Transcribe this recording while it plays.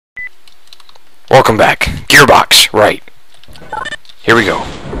Welcome back. Gearbox, right. Here we go.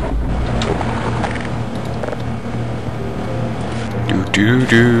 Do.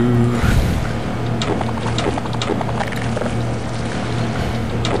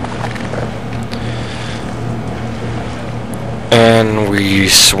 And we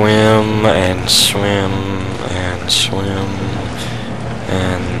swim and swim and swim,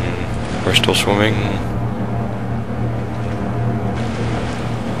 and we're still swimming.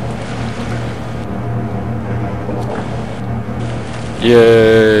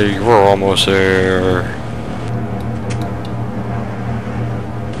 Yay, we're almost there.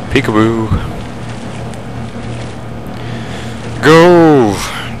 Peekaboo. Go!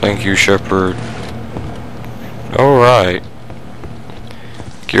 Thank you, Shepherd. Alright.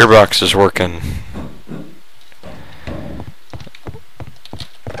 Gearbox is working.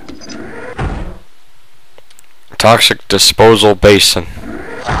 Toxic disposal basin.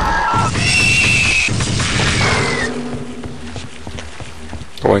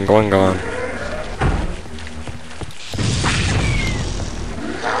 Going.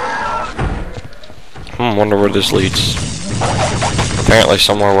 Wonder where this leads. Apparently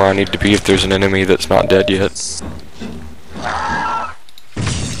somewhere where I need to be if there's an enemy that's not dead yet.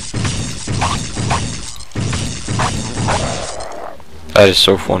 That is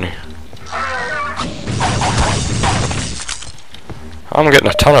so funny. I'm getting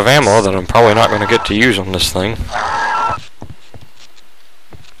a ton of ammo that I'm probably not going to get to use on this thing.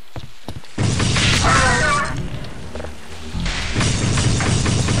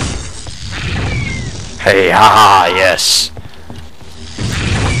 Hey, haha, yes.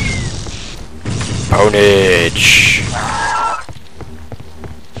 Ponage.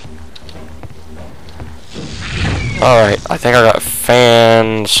 Alright, I think I got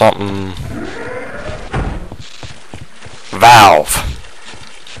fan something. Valve.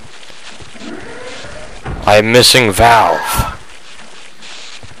 I'm missing valve.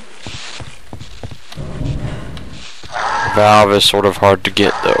 Valve is sort of hard to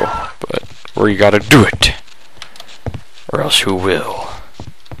get though, but where you gotta do it, or else who will?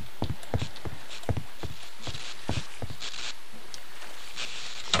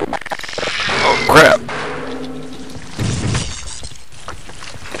 Oh crap!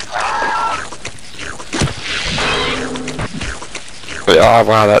 Ah,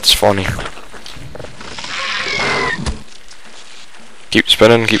 wow, that's funny. Keep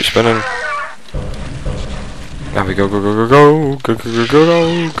spinning, keep spinning. Now we go.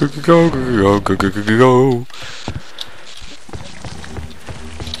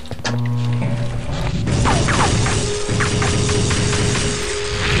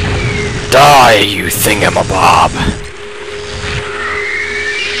 Die, you thingamabob!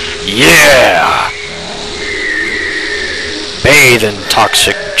 Yeah! Bathe in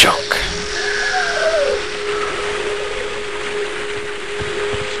toxic junk.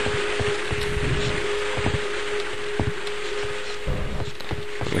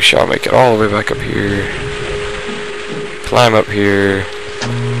 We shall make it all the way back up here. Climb up here.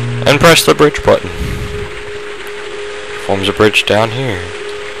 And press the bridge button. Forms a bridge down here.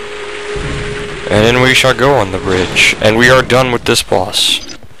 And then we shall go on the bridge. And we are done with this boss.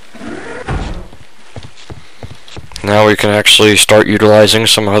 Now we can actually start utilizing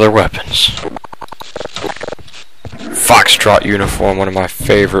some other weapons. Foxtrot uniform, one of my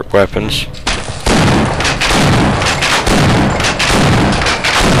favorite weapons.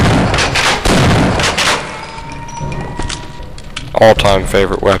 All-time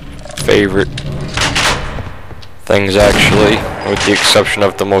favorite things actually, with the exception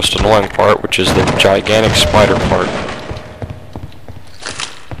of the most annoying part, which is the gigantic spider part.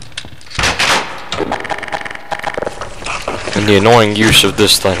 And the annoying use of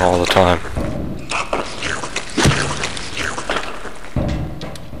this thing all the time.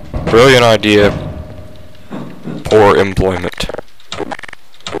 Brilliant idea, poor employment.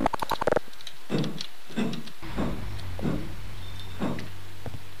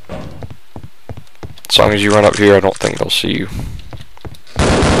 As long as you run up here, I don't think they'll see you.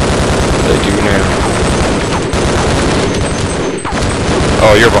 They do now.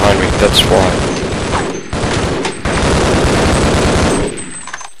 Oh, you're behind me, that's why.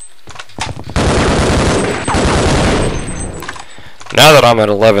 Now that I'm at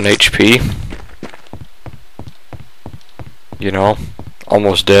 11 HP, you know,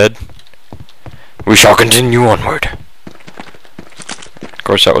 almost dead, we shall continue onward. Of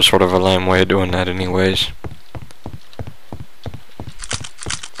course, that was sort of a lame way of doing that anyways.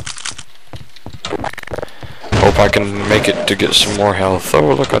 Hope I can make it to get some more health.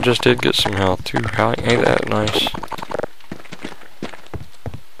 Oh, look, I just did get some health too. Ain't that nice?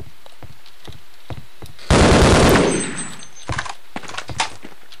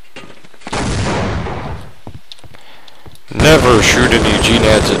 never shoot any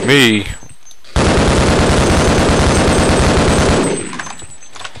G-nads at me.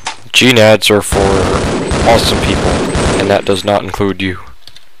 G-nads are for awesome people, and that does not include you.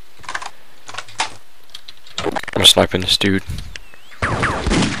 I'm sniping this dude.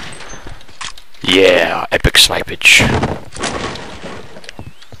 Yeah, epic snipage.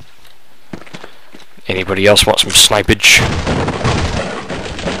 Anybody else want some snipage?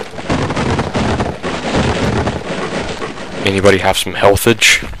 Anybody have some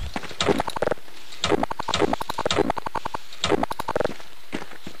healthage?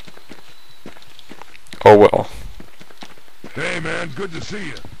 Oh well. Hey man, good to see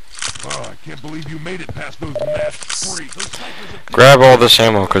you. Oh, I can't believe you made it past those masked freaks. Grab all this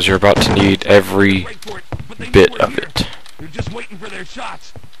ammo because you're about to need every bit of it. They're just waiting for their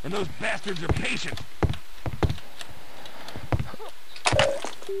shots, and those bastards are patient.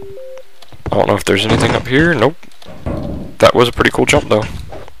 I don't know if there's anything up here. Nope. That was a pretty cool jump though.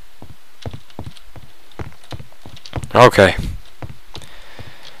 Okay.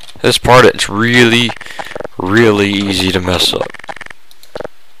 This part, it's really easy to mess up.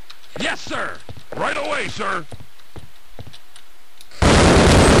 Yes, sir. Right away, sir.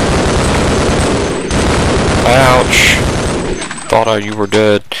 Ouch. Thought you were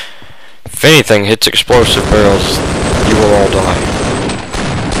dead. If anything hits explosive barrels, you will all die.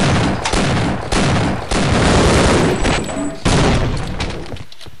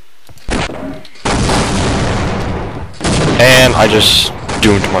 And I just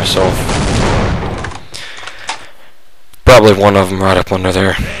doomed myself. Probably one of them right up under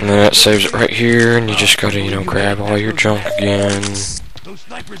there. And then that saves it right here, and you just gotta, you know, grab all your junk again. Those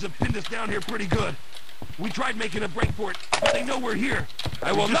snipers have pinned us down here pretty good. We tried making a break for it, but they know we're here.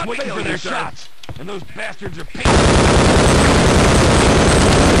 I will not wait for their shots. And those bastards are patient.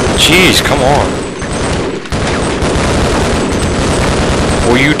 Jeez, come on.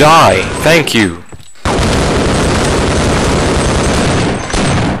 Will you die? Thank you.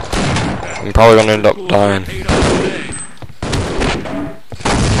 I'm probably gonna end up dying.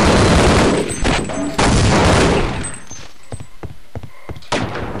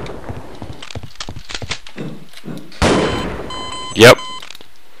 Yep.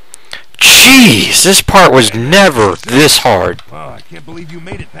 Jeez, this part was never this hard. Oh, I can't believe you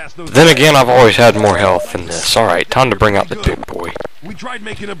made it past those. Then again, I've always had more health than this. Alright, time to bring out the big boy. We tried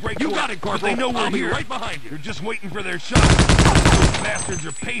making a break. You got it, Corporal. They know we're here. Right behind you. They're just waiting for their shot. Those bastards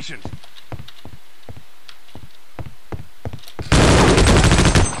are patient.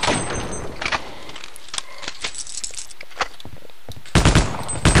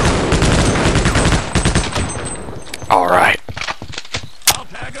 Alright. I'll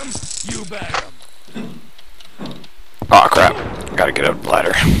tag them, you bag them. Aw, crap. Gotta get up the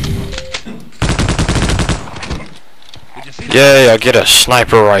ladder. Yay, I get a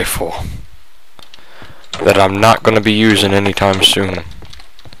sniper rifle that I'm not gonna be using anytime soon.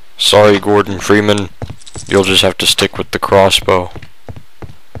 Sorry, Gordon Freeman. You'll just have to stick with the crossbow.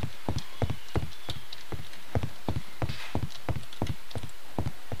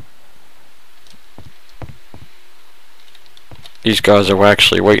 These guys are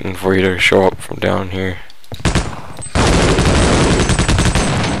actually waiting for you to show up from down here.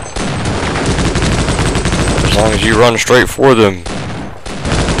 As long as you run straight for them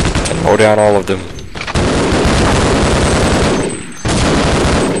and mow down all of them.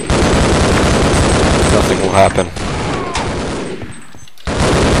 Nothing will happen.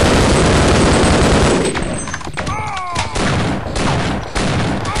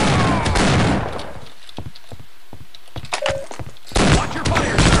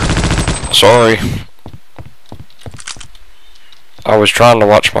 Sorry. I was trying to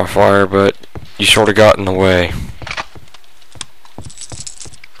watch my fire, but you sort of got in the way.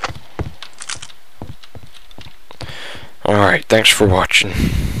 Alright, thanks for watching.